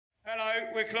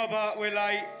Hello, we're Clobber, we're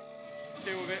late.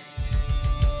 Deal with it.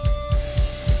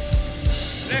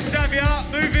 Let's have ya,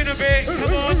 move in a bit,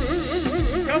 come on.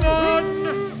 Come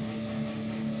on.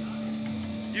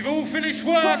 You've all finished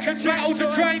work and battled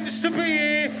the trains to be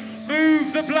here.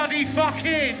 Move the bloody fuck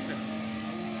in.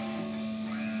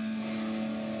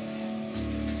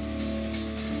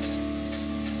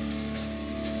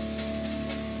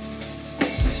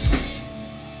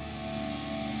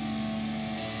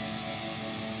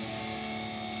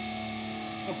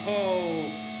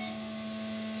 Oh.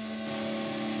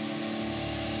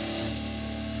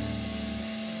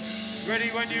 Ready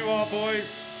when you are,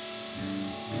 boys.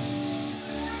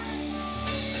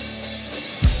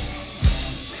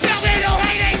 Nothing or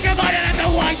hating somebody at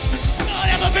the white. All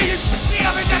of the visions, the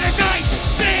others at the side.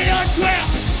 See it on Twitter,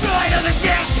 right on the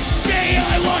shit.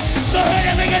 DIY, the hood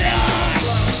of a lie.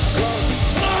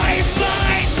 I'm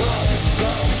fine.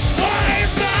 I'm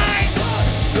fine.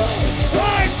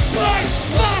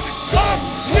 Fuck off,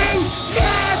 you cunt!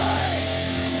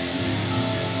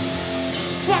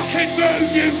 Fucking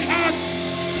move, you cunt!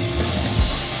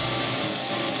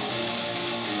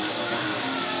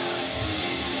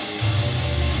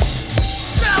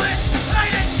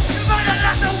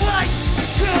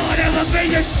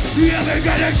 You ever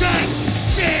gonna die?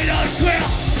 Sitting on Twitter,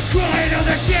 crying on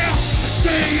the shit.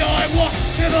 DIY,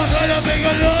 never heard of being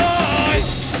alive.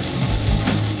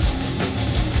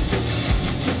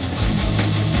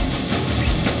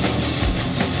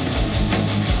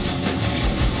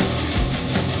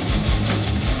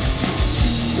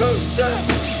 Who's that?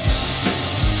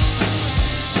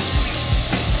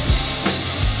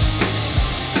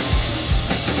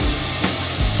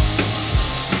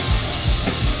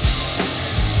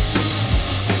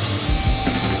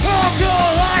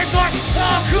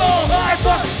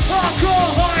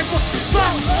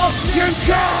 Fuck off, you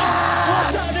cunt!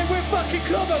 What's happening with fucking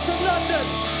Clobber from London?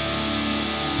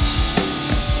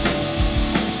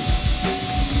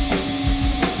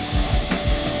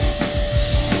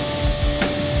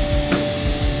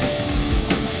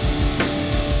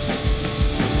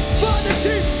 Fuck the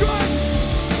Tube Strike!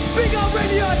 Big up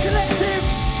Radio Collective!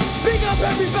 Big up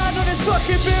every band on this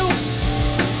fucking bill!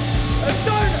 And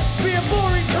don't be a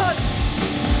boring cunt!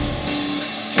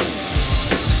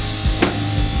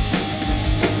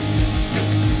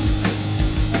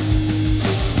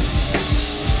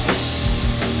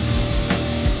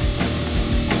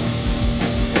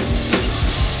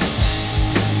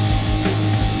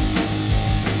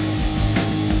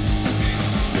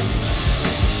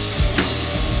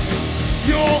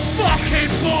 You're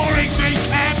fucking boring me,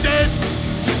 Camden!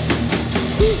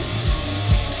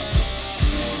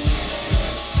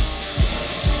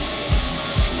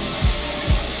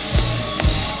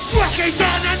 Working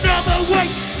down another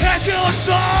week at your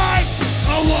side! I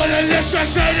wanna listen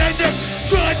to the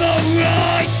drive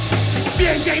alright!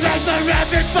 Music makes my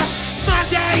rapping for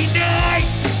Monday night!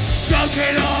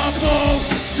 Soaking up all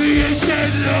the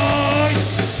instant light!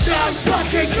 No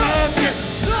fucking curfew!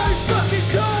 No fucking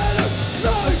curfew!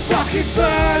 No fucking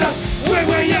further, when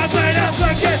we up and up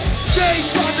again.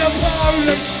 Deep on the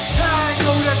police, hang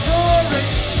all the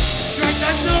tourists. Straight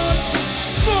the nuts,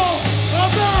 more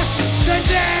of us than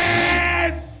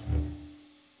them.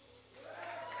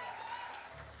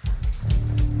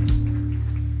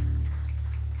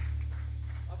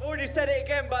 I've already said it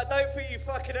again, but I don't think you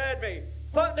fucking heard me.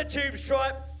 Fuck the Tube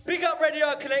Stripe. Big up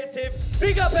Radio Collective,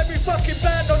 big up every fucking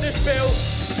band on this bill,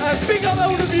 and big up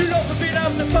all of you lot for being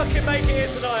able to fucking make it here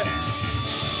tonight.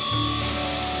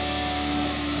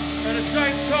 At the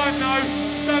same time, though,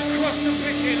 don't cross the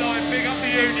picket line, big up the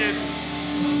union.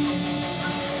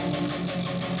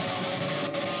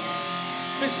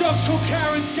 This song's called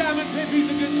Karens, Gammons, Hippies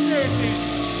and Conspiracies.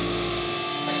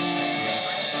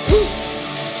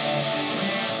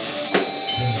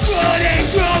 What is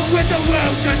wrong with the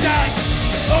world today?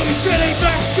 All you silly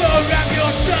bats go around your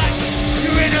side.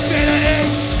 Your inability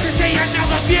to see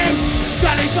another view.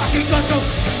 Suddenly fucking gospel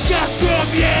got from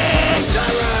you.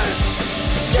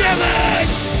 Karen!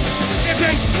 It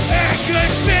makes a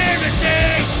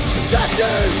conspiracy. That's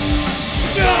you!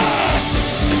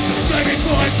 Maybe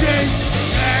 14.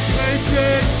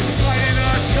 Inclusion. Fighting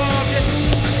our target.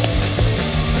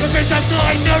 The bits of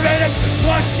minority.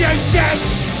 What you do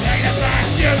ain't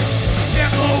about you.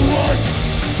 Never was.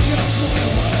 Just for the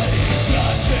word, it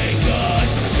just begun.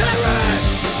 Karen!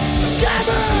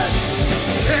 Karen!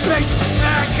 It makes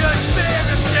a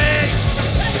conspiracy.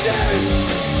 That's you!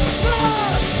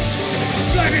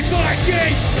 Maybe 14,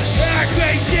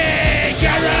 crazy.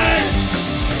 Karen!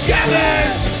 Karen!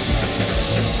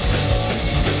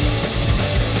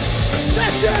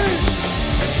 That's you!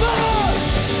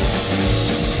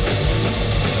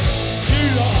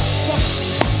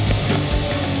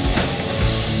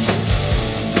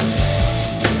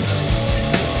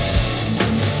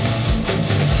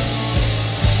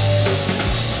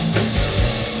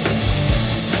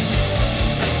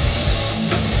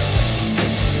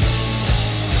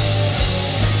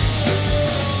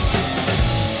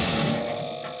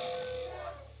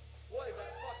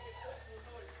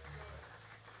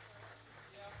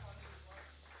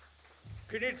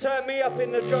 you turn me up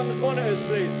in the drums monitors,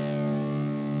 please?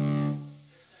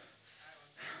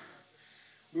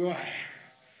 Right.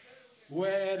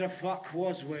 Where the fuck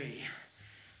was we?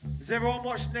 Has everyone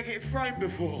watched Negative Frame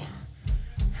before?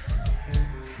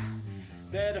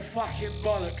 They're the fucking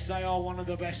bollocks. They are one of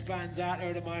the best bands out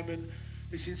there at the moment.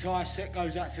 This entire set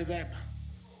goes out to them.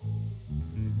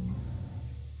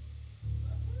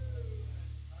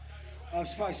 I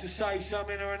was supposed to say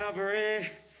something or another here.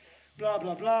 Blah,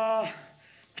 blah, blah.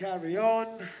 Carry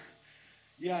on.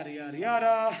 Yada, yada,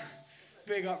 yada.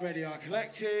 Big up Radio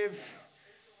Collective.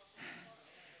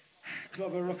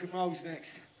 Clobber Rock and Roll's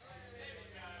next.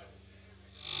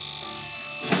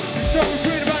 This song was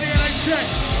written about the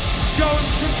NHS. Show them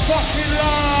some fucking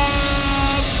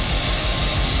love.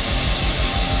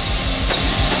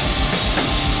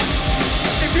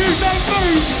 If you don't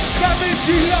move, that means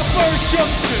you love Boris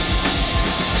Johnson.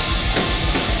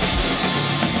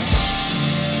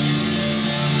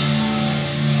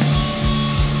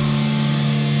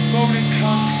 Morning,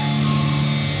 cunts.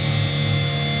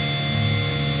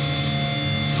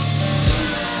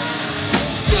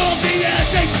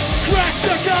 Crash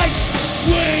the dice.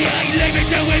 We ain't leaving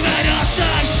till we made our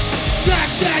say.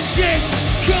 Facts and shit,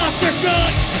 cast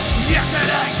aside.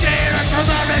 Yesterday, dear, and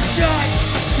tomorrow's shine.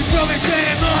 You promised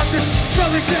him martyrs,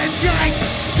 promised him change.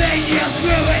 Then you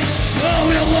threw it all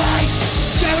away.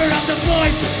 Never up the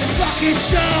point, the fucking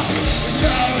star. There's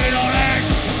power in our hands,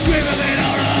 rhythm in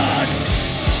our heart.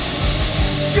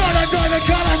 Shot a diamond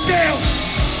colour steel.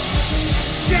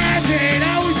 Chanting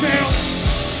how we feel.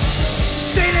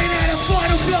 Feeling at a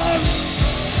final blow.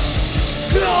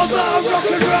 Clobber rock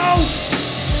and roll.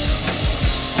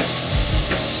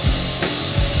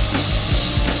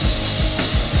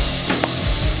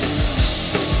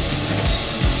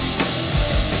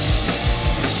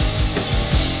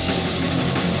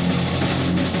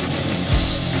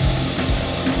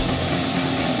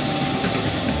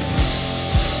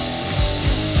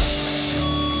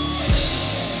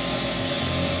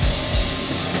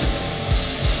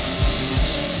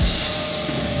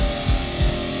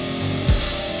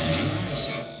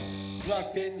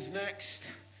 Plugged In's next.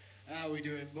 How we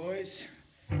doing, boys?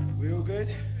 We all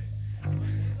good?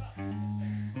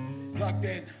 Plugged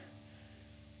In.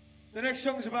 The next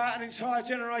song's about an entire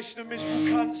generation of miserable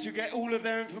cunts who get all of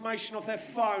their information off their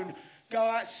phone, go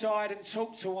outside and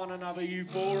talk to one another, you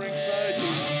boring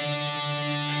virgins.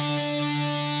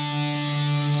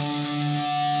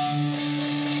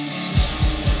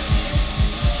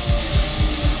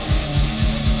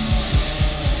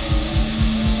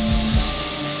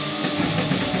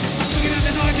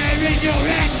 In your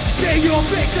head, in your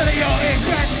face, and your ears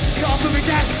red. Can't put me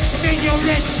down, in your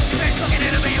lid. Best fucking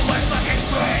enemy, your worst fucking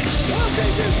friend. How can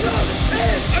you plug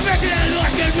in? Imagine how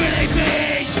life can really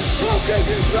be. How can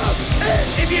you plug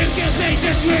in? If you can be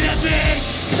just rid of me.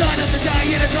 Start of the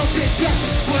day in a toxic trap.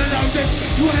 Wanna know this,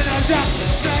 you wanna know that.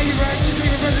 Now you're anxious,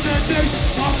 you're president news.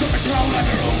 I've got control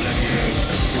over all of you.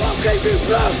 How can you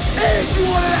plug in? You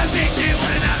wanna know this, you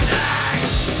wanna know that.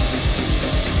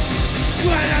 You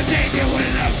wanna know this, you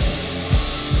wanna know.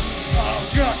 Oh,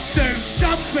 just do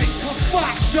something, for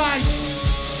fuck's sake!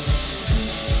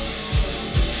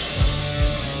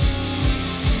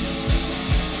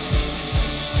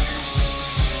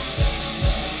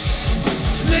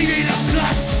 Leaving a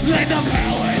blood, let the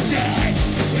power die.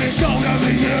 It's all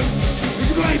over you, it's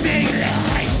a great big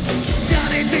lie.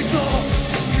 Done it before,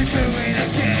 you do it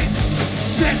again.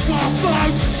 That's my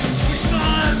fault, it's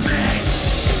not me.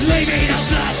 Leaving a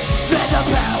blood, let the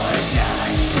power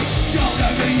die. It's all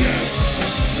over you,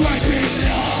 it's a great big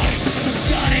lie.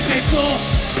 Done it before,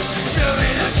 do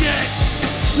it again.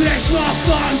 That's my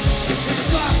fault, it's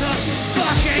not a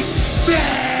fucking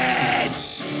thing.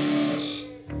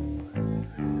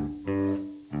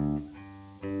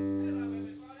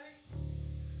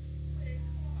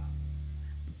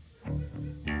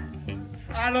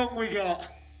 How long we got?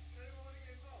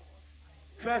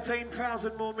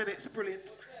 13,000 more minutes,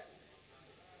 brilliant.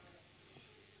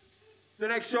 The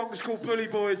next song is called Bully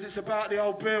Boys. It's about the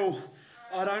old bill.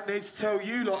 I don't need to tell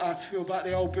you lot how to feel about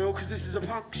the old bill because this is a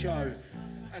punk show.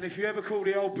 And if you ever call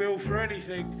the old bill for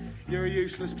anything, you're a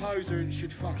useless poser and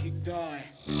should fucking die.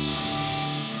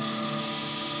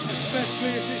 Especially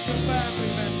if it's a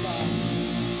family member.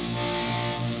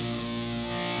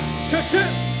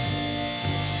 Chit-chit!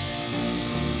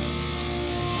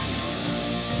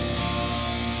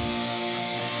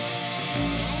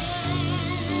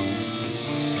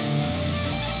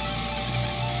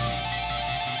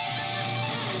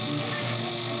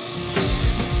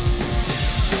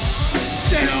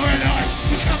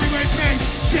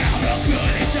 Down, I'm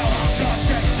good, it's all I'm gonna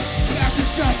say. After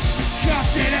sun,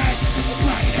 cuffed it out,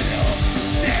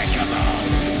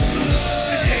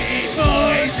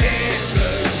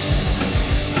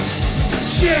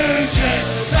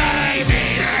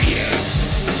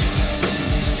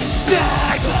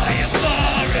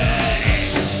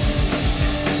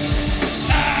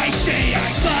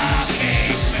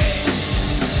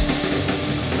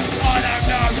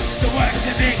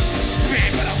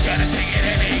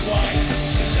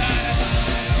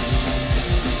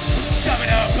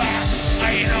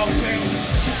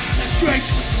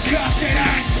 cuffs in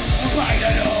hand, obey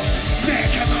the law, their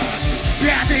command.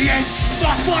 At the end,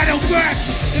 my final breath.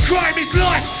 The crime is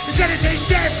life, the sentence is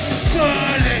death.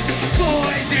 Burning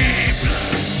poison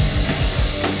blood.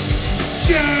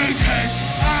 Shooters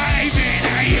aiming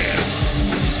at you.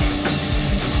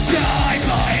 Die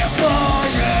by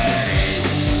authority.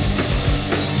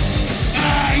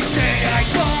 I say I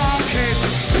fucking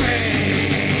breathe.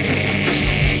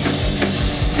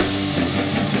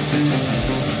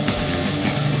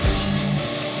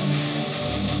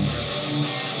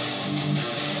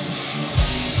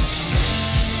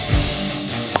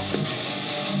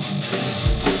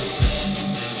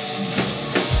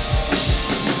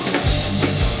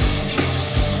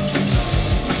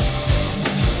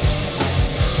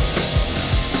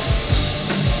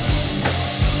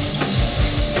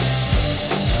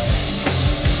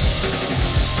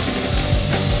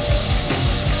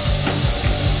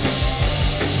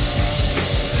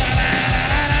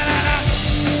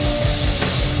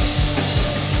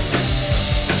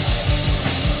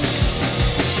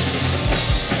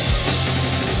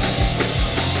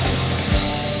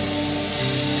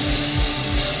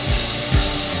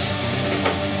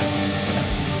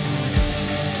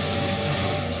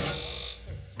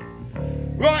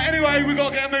 We've got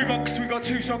to get a move on because we've got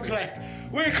 2 songs left.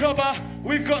 We're Clobber,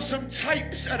 we've got some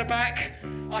tapes at the back.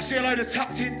 I see a load of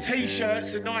tucked in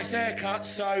t-shirts and nice haircuts,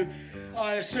 so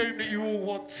I assume that you all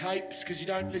want tapes because you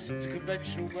don't listen to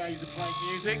conventional ways of playing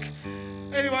music.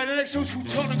 Anyway, the next song's called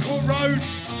Tottenham Court Road.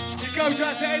 It goes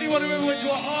out to anyone who ever went to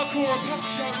a hardcore or punk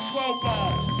show at 12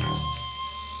 Bar.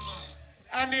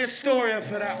 And the Astoria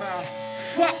for that matter.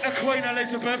 Fuck the Queen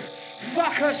Elizabeth,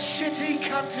 fuck her shitty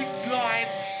cunting line,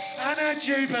 and her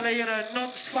Jubilee and her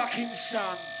nonce fucking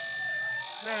son.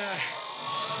 Nah,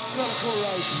 it's not a cool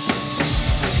road.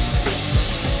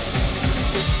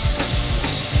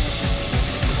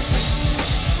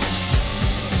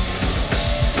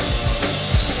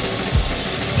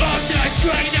 On the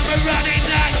train and we're running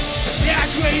late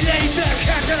as we leave the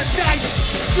cattle estate.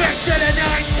 Dressed in the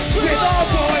night with our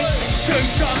boy.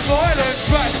 Two-shot violence,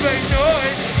 breath-beat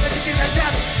noise. Let's give us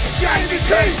up,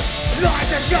 JBT. Like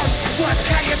the show, what's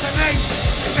hanging for me?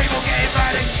 People getting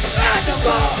ready at the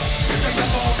bar to take the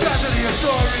more blood of the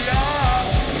Astoria.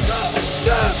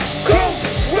 Cool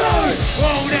road.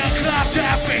 All the clubs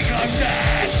are big like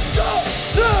that.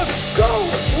 Cool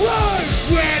road.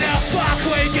 Where the fuck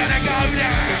we gonna go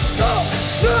now?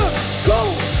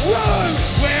 Cool road.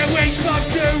 Where we supposed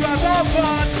to have our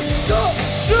fun?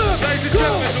 Ladies and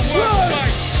gentlemen, the world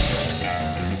place.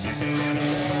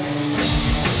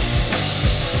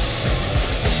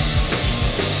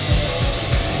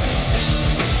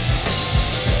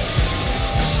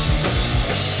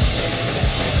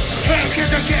 Kids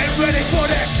are getting ready for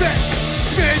their set.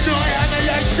 It's midnight and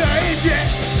they ain't saying yet.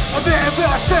 I've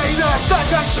never seen us that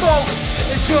small.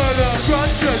 It's full of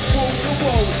grungers, wall to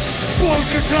wall. Balls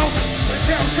control and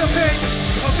tell some things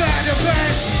about the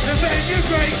band, the venue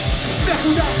great.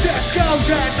 Knuckled up their skulls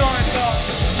at 9 o'clock.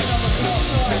 Another class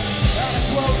night out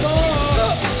of 12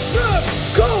 bars.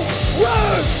 Cool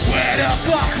road. Where the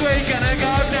fuck we gonna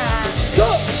go now?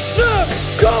 Cool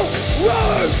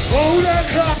road. All the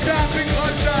clubs have been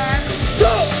closed down.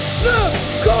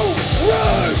 Cool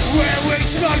road. Where we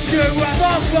supposed to have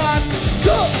our fun?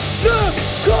 Cool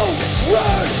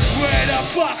road. Where the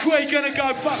fuck we gonna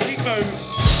go fucking move?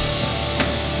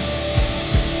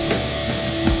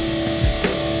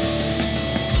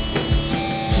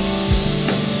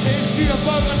 It's your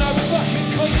vote and no fucking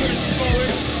confidence,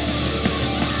 Boris.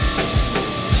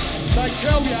 They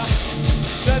tell ya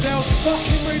that they'll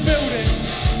fucking rebuild it.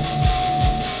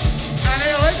 And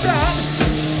it'll end up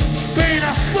being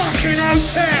a fucking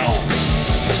hotel.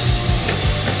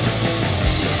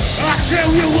 I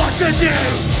tell you what to do.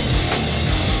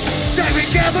 Say we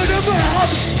gather them up.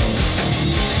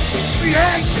 We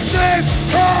hang them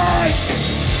high.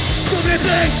 From the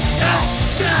things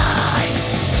outside.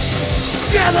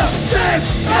 Gather them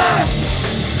up.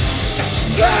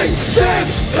 Hang them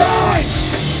high.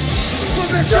 From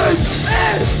the suits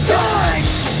and ties.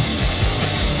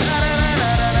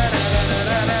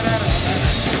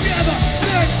 Gather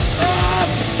them up.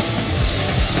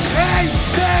 Hang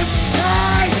them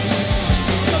high.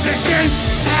 From the suits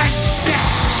and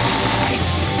ties.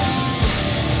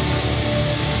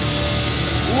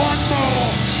 One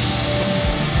more.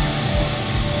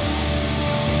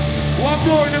 One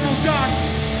more and then we're done.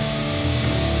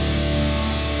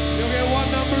 You'll get one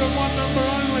number and one number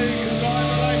only, because I'm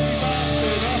a lazy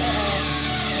bastard.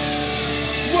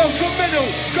 World's Got Medal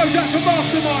goes out to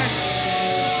Mastermind.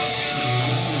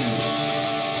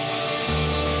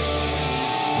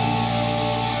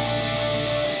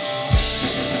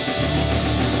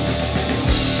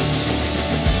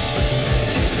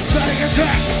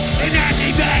 attack, an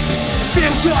anti-back.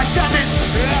 Feels like something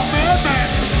like merman,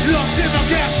 locked in the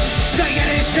gap, shaking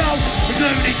his soul,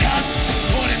 loony cunts,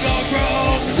 on his own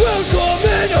wrong. World's gone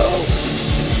mental,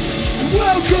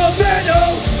 world's gone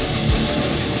mental,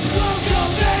 world's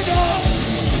gone mental.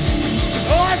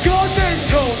 I've gone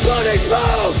mental. Running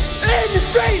foul in the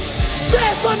streets,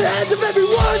 death on the hands of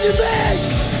everyone you meet.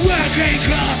 Working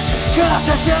class, class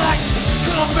aside,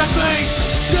 come with me,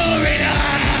 sorry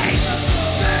night.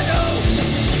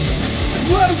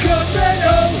 World's gone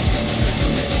mental,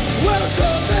 world's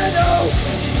gone mental,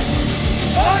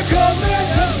 I've gone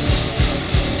mental.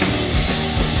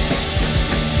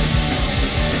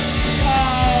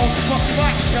 Oh, for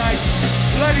fuck's sake.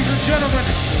 Ladies and gentlemen,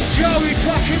 Joey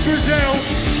fucking Brazil.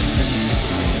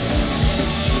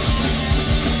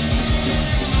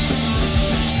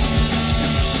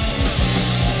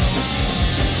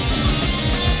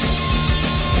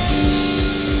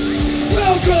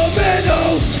 World's gone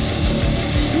mental,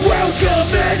 world's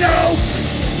gone mental,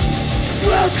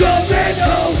 world's gone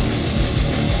mental,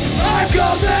 I've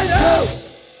gone mental.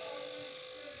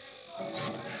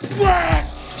 Wow.